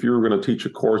you. I mean, if you were going to teach a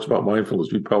course about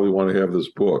mindfulness, you'd probably want to have this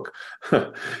book.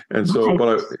 And so,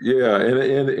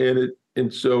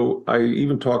 and so I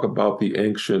even talk about the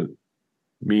ancient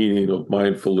meaning of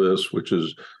mindfulness, which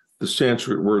is the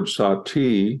Sanskrit word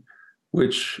sati,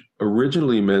 which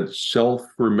originally meant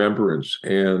self-remembrance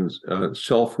and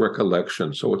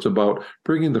self-recollection. So it's about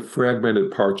bringing the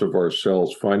fragmented parts of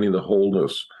ourselves, finding the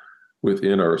wholeness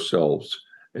within ourselves.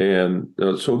 And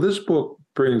so this book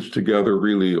brings together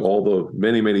really all the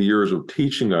many, many years of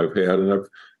teaching I've had, and I've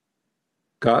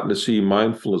gotten to see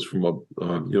mindfulness from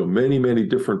many, many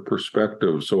different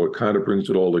perspectives. So it kind of brings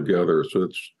it all together. So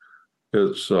it's I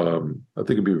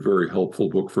think it'd be a very helpful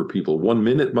book for people. 1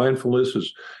 minute mindfulness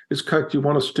is kind of, you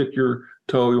want to stick your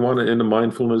toe, you want to into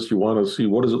mindfulness, you want to see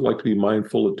what is it like to be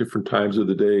mindful at different times of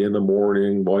the day, in the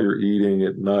morning, while you're eating,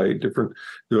 at night, different,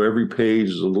 every page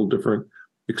is a little different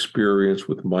experience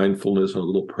with mindfulness, and a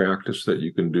little practice that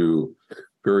you can do.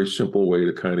 Very simple way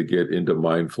to kind of get into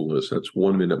mindfulness. That's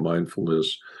 1 minute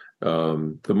mindfulness.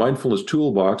 The mindfulness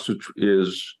toolbox, which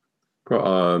is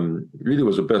really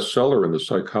was a bestseller in the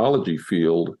psychology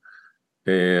field,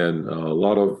 and a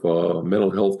lot of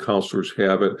mental health counselors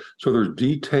have it. So there's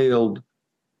detailed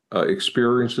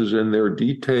experiences in there,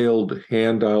 detailed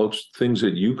handouts, things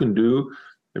that you can do.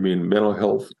 I mean, mental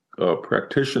health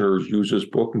practitioners use this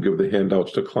book and give the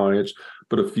handouts to clients.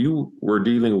 But if you were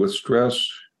dealing with stress,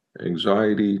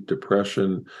 anxiety,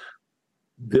 depression,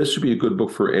 this would be a good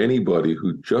book for anybody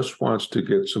who just wants to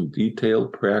get some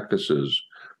detailed practices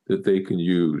that they can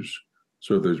use.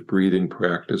 So there's breathing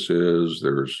practices,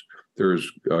 there's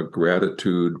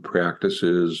gratitude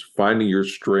practices, finding your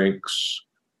strengths,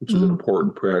 which is an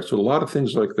important practice. So a lot of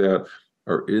things like that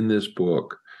are in this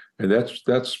book, and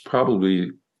that's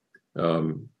probably,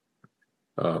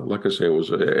 like I say,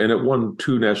 and it won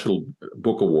 2 National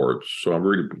Book Awards. So I'm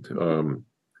really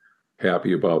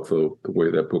happy about the way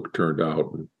that book turned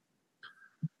out.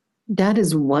 That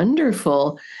is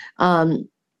wonderful.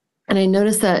 And I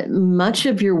noticed that much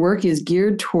of your work is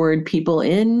geared toward people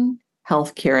in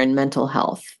healthcare and mental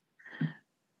health.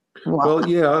 Wow. Well,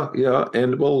 yeah.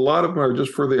 And a lot of them are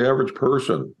just for the average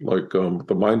person, like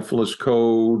the mindfulness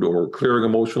code or clearing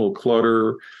emotional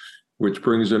clutter, which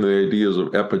brings in the ideas of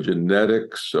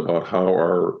epigenetics, about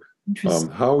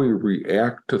how we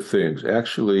react to things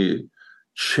actually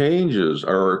changes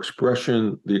our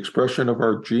expression, the expression of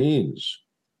our genes.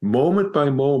 Moment by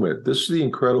moment. This is the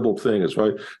incredible thing. It's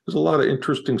why there's a lot of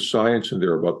interesting science in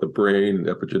there about the brain,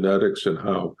 epigenetics, and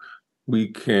how we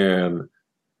can,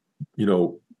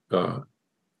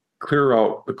 clear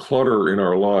out the clutter in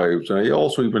our lives. And I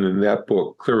also, even in that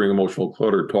book, Clearing Emotional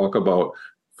Clutter, talk about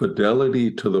fidelity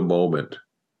to the moment,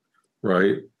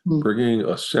 right? Bringing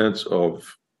a sense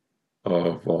of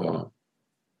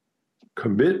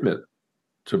commitment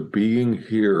to being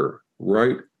here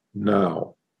right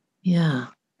now. Yeah.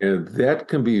 And that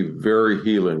can be very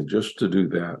healing, just to do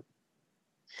that.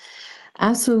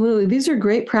 Absolutely. These are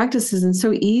great practices and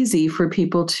so easy for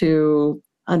people to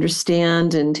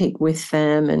understand and take with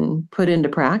them and put into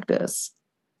practice.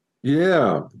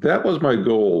 Yeah, that was my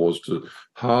goal, was to,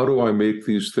 how do I make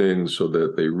these things so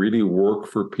that they really work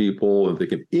for people and they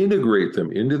can integrate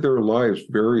them into their lives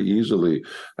very easily.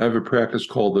 I have a practice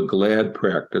called the GLAD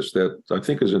practice that I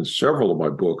think is in several of my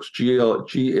books, GLAD.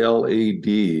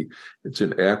 It's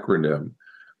an acronym,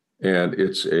 and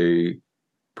it's a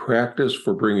practice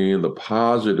for bringing in the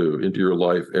positive into your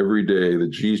life every day. The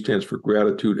G stands for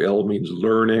gratitude. L means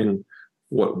learning.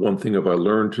 What one thing have I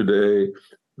learned today?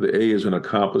 The A is an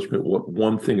accomplishment. What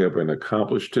one thing have I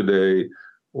accomplished today?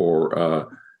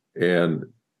 And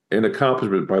an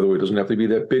accomplishment, by the way, doesn't have to be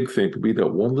that big thing. It could be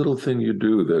that one little thing you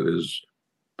do that is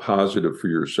positive for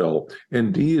yourself.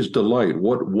 And D is delight.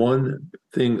 What one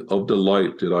thing of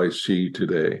delight did I see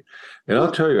today? And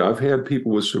I'll tell you, I've had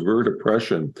people with severe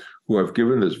depression who I've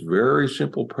given this very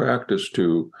simple practice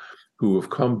to, who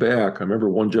have come back. I remember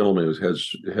one gentleman who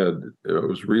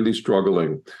was really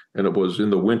struggling, and it was in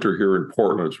the winter here in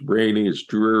Portland. It's rainy, it's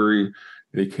dreary,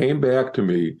 and he came back to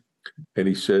me, and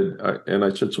he said, I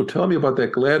said, so tell me about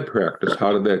that GLAD practice.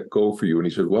 How did that go for you? And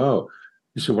he said, wow.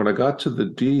 He said, when I got to the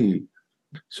D,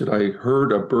 he said, I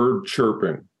heard a bird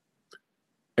chirping,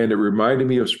 and it reminded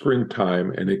me of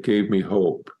springtime, and it gave me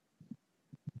hope.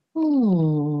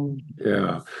 Oh.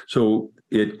 Yeah. So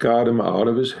it got him out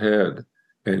of his head.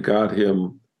 And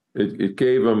it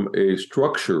gave him a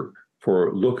structure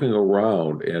for looking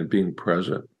around and being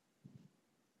present.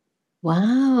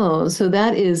 Wow. So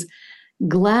that is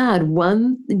GLAD.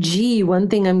 One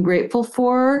thing I'm grateful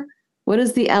for. What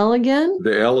is the L again?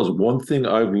 The L is one thing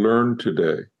I've learned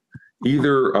today.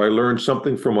 Either I learned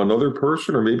something from another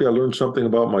person, or maybe I learned something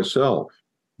about myself.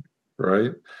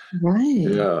 Right? Right.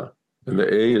 Yeah. And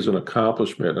the A is an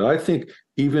accomplishment. And I think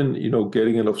even,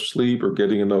 getting enough sleep or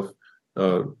getting enough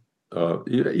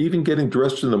Even getting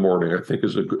dressed in the morning, I think,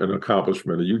 is an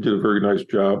accomplishment. You did a very nice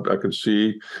job. I can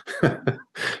see.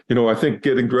 I think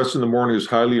getting dressed in the morning is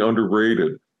highly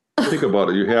underrated. Think about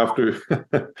it. You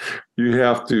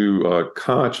have to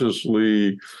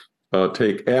consciously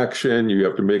take action. You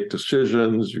have to make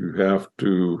decisions. You have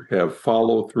to have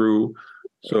follow through.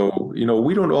 So,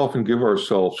 we don't often give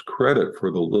ourselves credit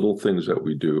for the little things that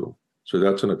we do. So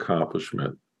that's an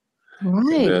accomplishment.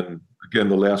 Right. And then again,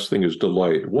 the last thing is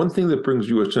delight. One thing that brings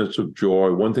you a sense of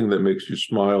joy, one thing that makes you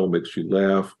smile, makes you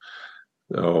laugh,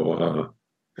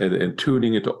 and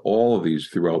tuning into all of these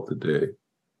throughout the day.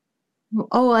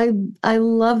 Oh, I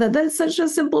love that. That's such a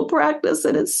simple practice,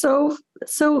 and it's so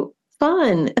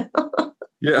fun.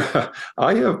 Yeah,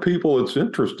 I have people, it's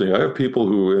interesting. I have people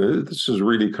who, this is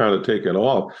really kind of taken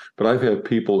off, but I've had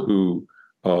people who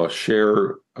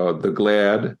share the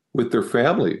glad with their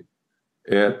family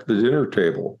at the dinner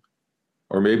table.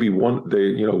 Or maybe what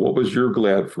was your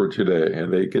glad for today?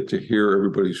 And they get to hear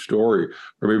everybody's story.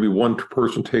 Or maybe one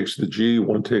person takes the G,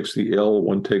 one takes the L,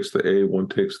 one takes the A, one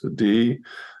takes the D.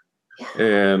 Yeah.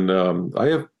 And I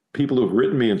have people who've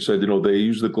written me and said, they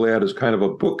use the glad as kind of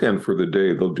a bookend for the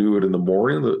day. They'll do it in the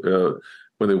morning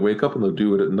when they wake up, and they'll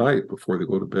do it at night before they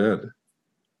go to bed.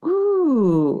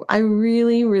 Ooh, I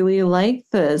really, really like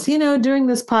this. During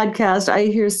this podcast, I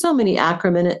hear so many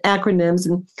acronyms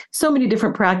and so many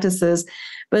different practices,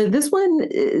 but this one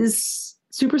is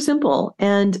super simple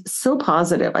and so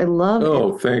positive. I love it.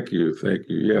 Oh, thank you. Thank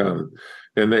you. Yeah.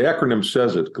 And the acronym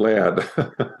says it, GLAD.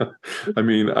 I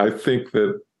mean, I think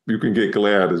that you can get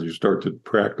glad as you start to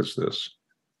practice this.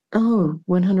 Oh,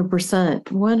 100%.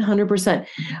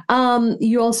 100%.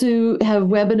 You also have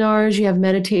webinars, you have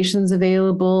meditations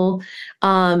available.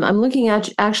 I'm looking at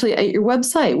your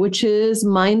website, which is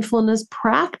mindfulness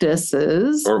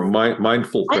practices. Or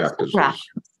mindful practices.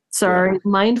 Sorry,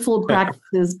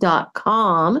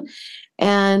 mindfulpractices.com.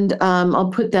 And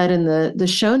I'll put that in the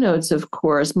show notes, of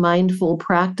course,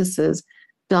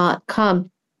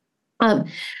 mindfulpractices.com.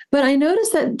 But I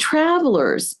noticed that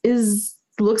Travelers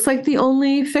looks like the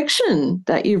only fiction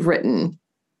that you've written.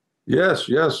 Yes,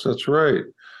 that's right.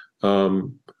 I've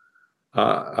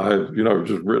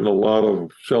just written a lot of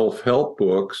self-help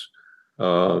books.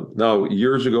 Now,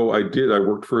 years ago, I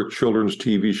worked for a children's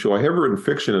TV show. I have written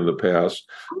fiction in the past.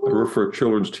 I worked for a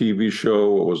children's TV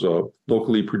show. It was a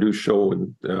locally produced show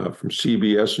from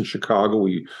CBS in Chicago.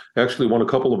 We actually won a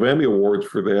couple of Emmy Awards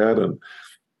for that.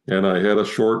 And I had a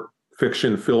short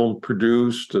fiction film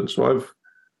produced. And so I've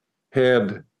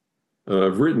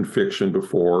written fiction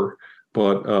before,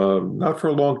 but not for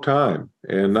a long time,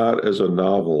 and not as a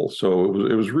novel. So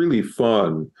it was really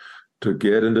fun to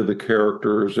get into the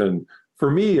characters. And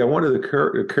for me, I wanted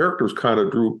the characters kind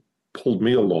of pulled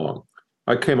me along.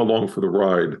 I came along for the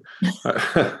ride.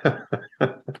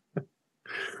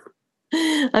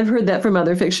 I've heard that from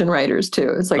other fiction writers too.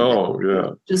 It's like, oh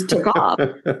yeah, just took off.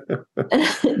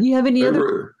 You have any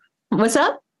other? What's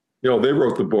up? They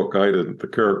wrote the book. I didn't. The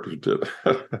characters did.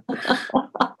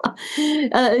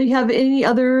 You have any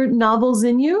other novels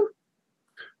in you?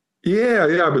 Yeah.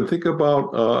 I've been thinking about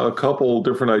a couple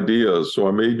different ideas. So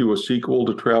I may do a sequel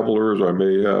to Travelers. I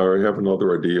may have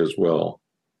another idea as well.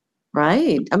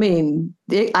 Right. I mean,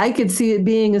 I could see it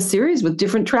being a series with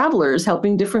different travelers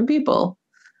helping different people.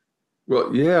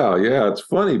 Well, yeah. It's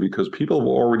funny because people have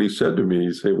already said to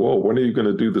me, say, well, when are you going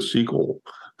to do the sequel?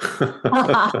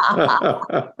 I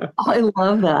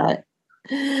love that.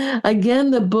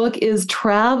 Again, the book is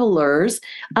Travelers.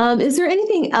 Is there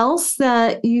anything else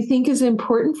that you think is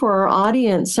important for our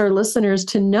audience, our listeners,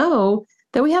 to know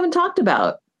that we haven't talked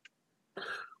about?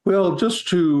 Well, just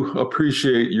to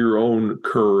appreciate your own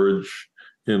courage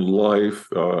in life.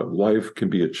 Life can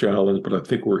be a challenge, but I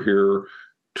think we're here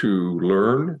to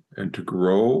learn and to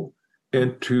grow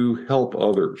and to help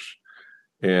others.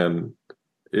 And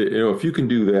if you can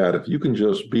do that, if you can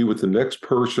just be with the next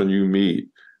person you meet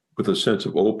with a sense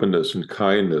of openness and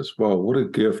kindness, wow, what a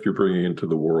gift you're bringing into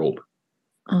the world.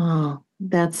 Oh,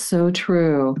 that's so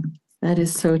true. That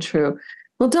is so true.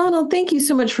 Well, Donald, thank you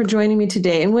so much for joining me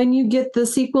today. And when you get the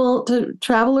sequel to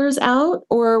Travelers out,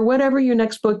 or whatever your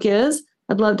next book is,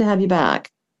 I'd love to have you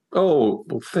back. Oh,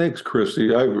 well, thanks,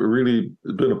 Christy.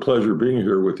 It's been a pleasure being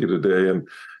here with you today.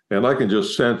 And I can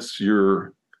just sense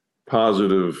your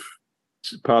positivity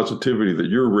that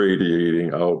you're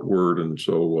radiating outward. And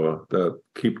so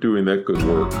keep doing that good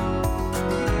work.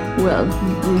 Well,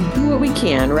 we do what we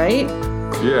can, right?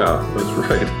 Yeah, that's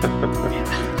right.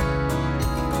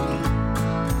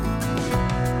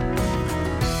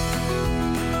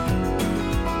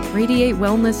 Radiate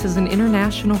Wellness is an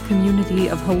international community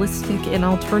of holistic and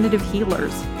alternative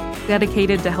healers.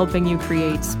 dedicated to helping you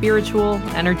create spiritual,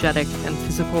 energetic, and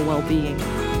physical well-being.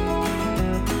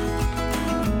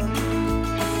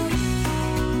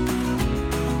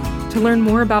 To learn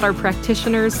more about our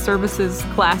practitioners, services,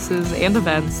 classes, and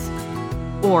events,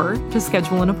 or to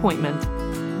schedule an appointment,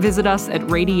 visit us at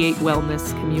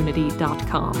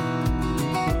radiatewellnesscommunity.com.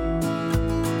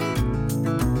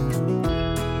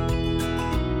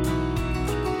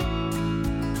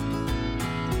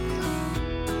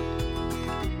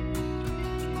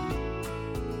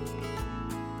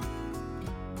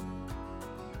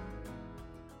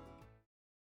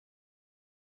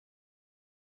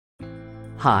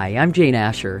 Hi, I'm Jane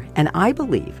Asher, and I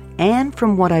believe, and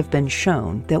from what I've been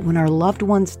shown, that when our loved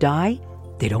ones die,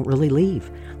 they don't really leave.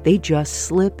 They just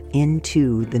slip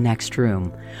into the next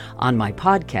room. On my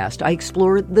podcast, I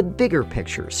explore the bigger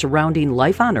picture surrounding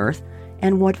life on Earth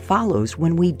and what follows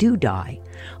when we do die.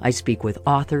 I speak with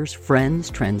authors, friends,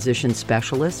 transition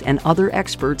specialists, and other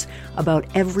experts about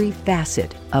every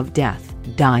facet of death,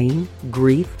 dying,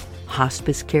 grief,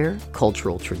 hospice care,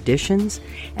 cultural traditions,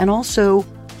 and also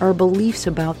our beliefs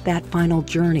about that final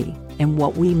journey and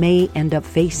what we may end up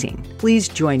facing. Please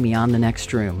join me on The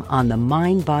Next Room on the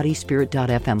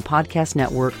MindBodySpirit.fm podcast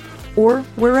network or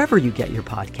wherever you get your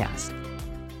podcasts.